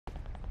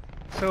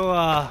So,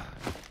 I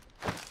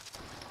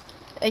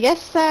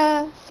guess,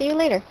 see you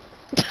later.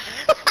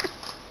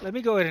 let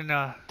me go ahead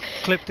and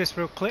clip this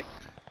real quick.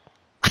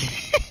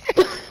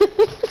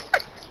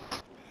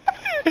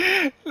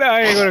 No,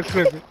 I ain't gonna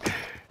clip it.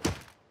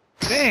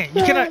 Dang,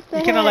 you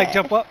cannot like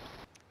jump up.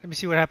 Let me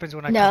see what happens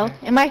when I No, come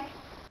in. am I?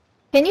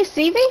 Can you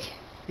see me?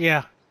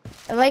 Yeah.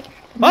 Am I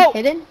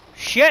hidden?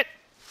 Shit!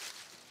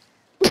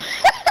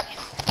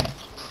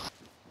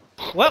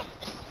 Well,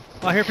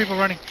 I hear people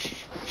running.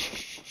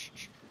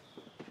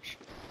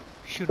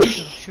 Shoot him,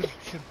 shoot him, shoot him,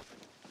 shoot him.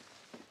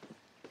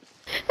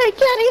 I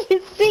can't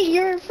even see.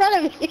 You're in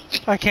front of me.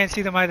 I can't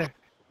see them either.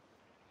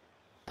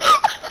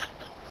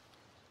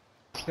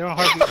 They're on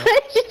heartbeat.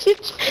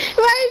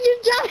 Why did you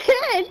jump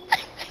in?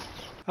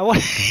 I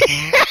want.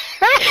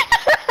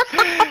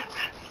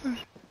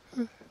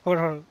 Hold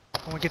on.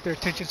 I want to get their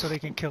attention so they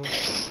can kill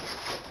us.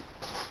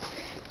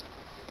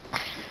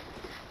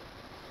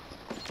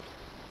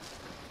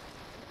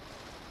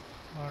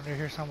 Oh, they're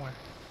here somewhere.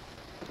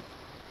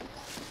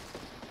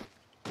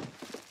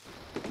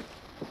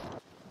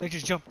 They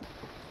just jumped.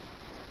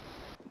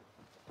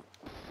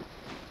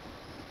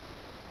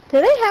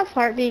 Do they have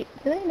heartbeat?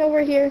 Do they know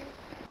we're here?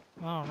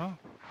 I don't know.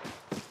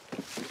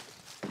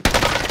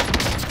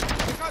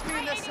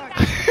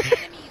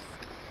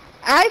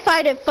 I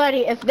find it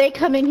funny if they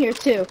come in here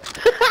too.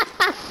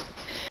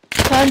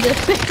 I'm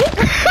just saying.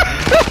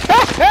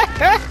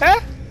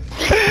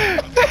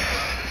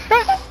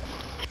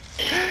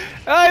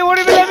 Oh, he won't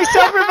even let me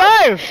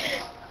self-revive!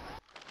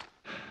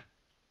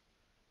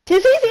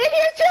 He's in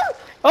here too!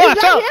 Oh, I Is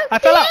fell! that him? I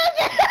fell out!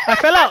 He is. I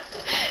fell out!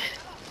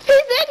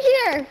 He's in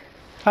here!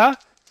 Huh?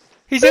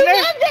 He's in there?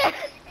 He's in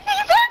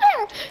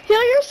there!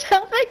 Heal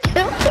yourself and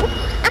kill him!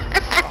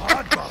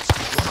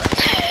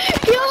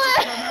 Kill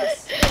him!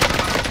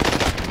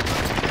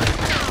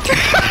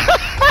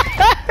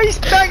 He's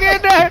stuck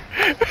in there!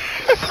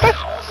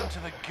 Welcome to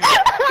the guild.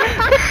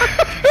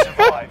 If you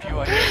survive, you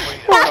are your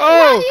freedom.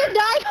 Oh! You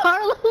died,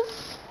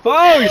 Carlos!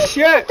 Oh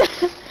shit!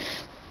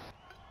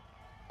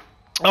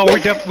 Oh, we're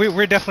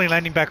definitely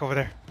landing back over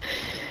there.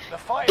 The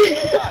fight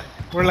is done.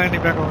 We're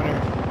landing back over there.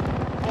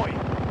 Boy,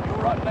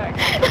 you're up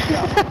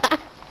next.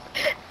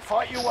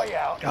 Fight your way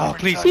out. Oh,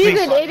 please, He's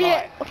please. an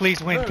idiot.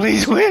 Please win,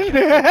 please win.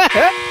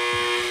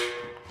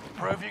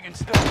 Prove you can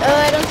still. Oh,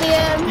 I don't see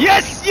him.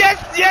 Yes, yes,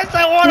 yes!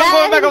 I want him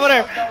going back over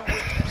there.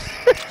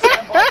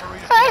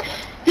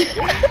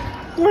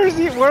 Where's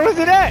he? Where was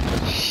it at?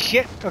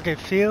 Shit. Okay,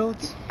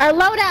 Fields. Our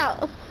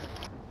loadout.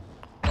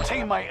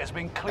 Teammate has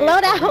been cleared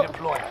Load for out.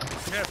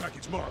 redeployment. Care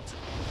package marked.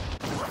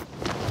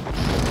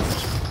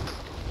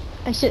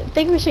 I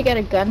think we should get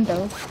a gun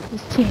though.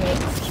 His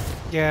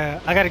teammate. Yeah,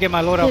 I gotta get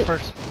my loadout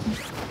first.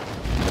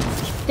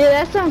 Dude,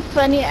 that's some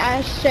funny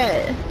ass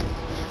shit.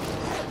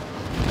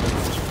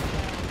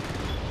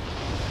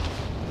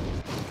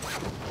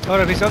 Hold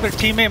on, his other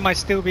teammate might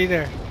still be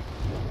there.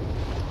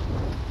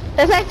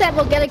 That's why I said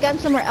we'll get a gun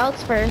somewhere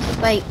else first,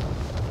 like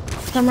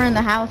somewhere in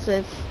the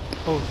houses.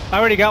 Oh, I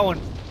already got one.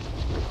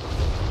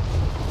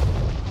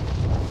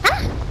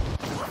 Ah!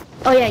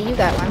 Oh yeah, you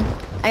got one.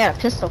 I got a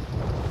pistol.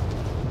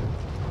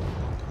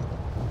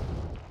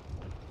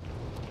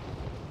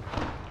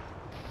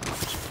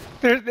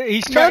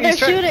 He's No, trying. they're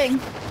shooting.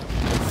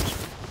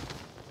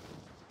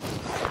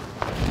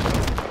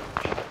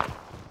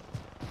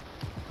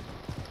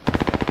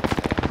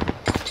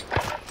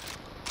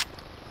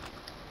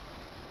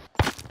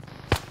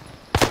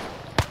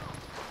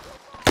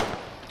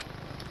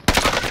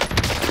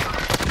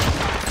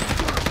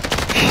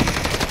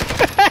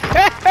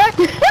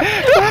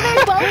 Were they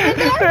both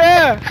in there?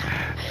 Yeah.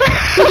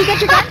 Did you get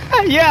your gun?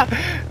 Yeah.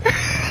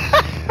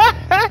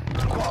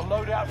 Got a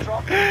loadout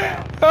drop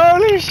inbound.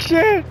 Holy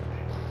shit.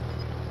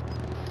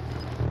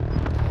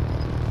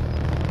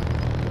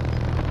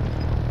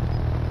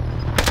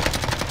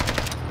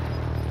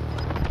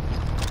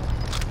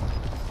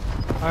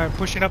 Alright,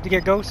 pushing up to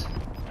get Ghost.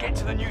 Get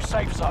to the new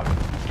safe zone.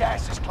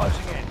 Gas is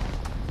closing in.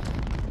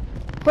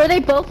 Were they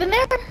both in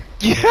there?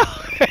 Yeah.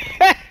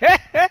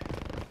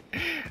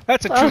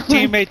 That's a true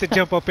teammate to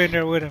jump up in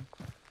there with him.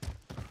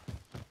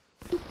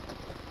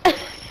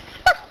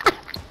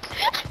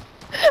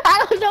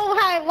 I don't know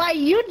why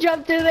you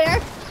jumped in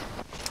there.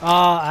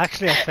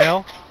 Actually I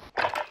fell.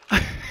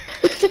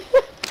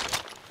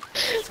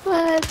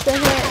 What the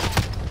heck?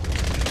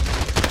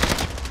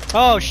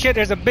 Oh shit,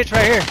 there's a bitch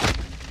right here.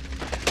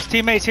 His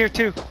teammate's here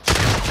too.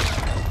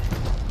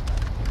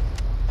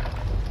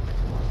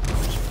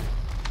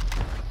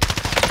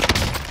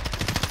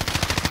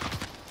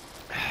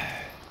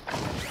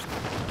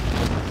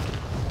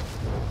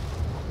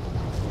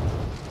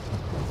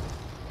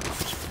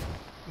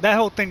 That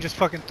whole thing just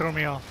fucking threw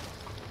me off.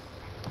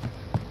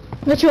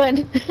 Which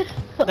one?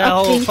 That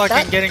whole Being fucking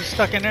stuck? getting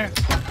stuck in there.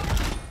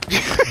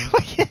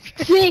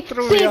 See,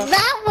 Threw me off.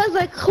 that was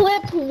a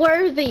clip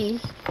worthy.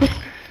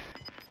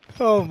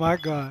 Oh my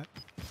god.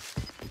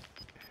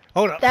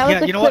 Hold up. That was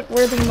Yeah, a you know what?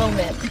 clip worthy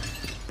moment.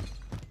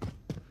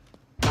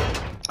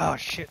 Oh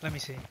shit, let me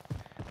see.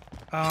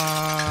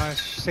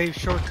 Save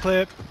short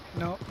clip.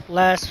 No,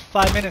 last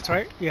 5 minutes,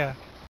 right? Yeah.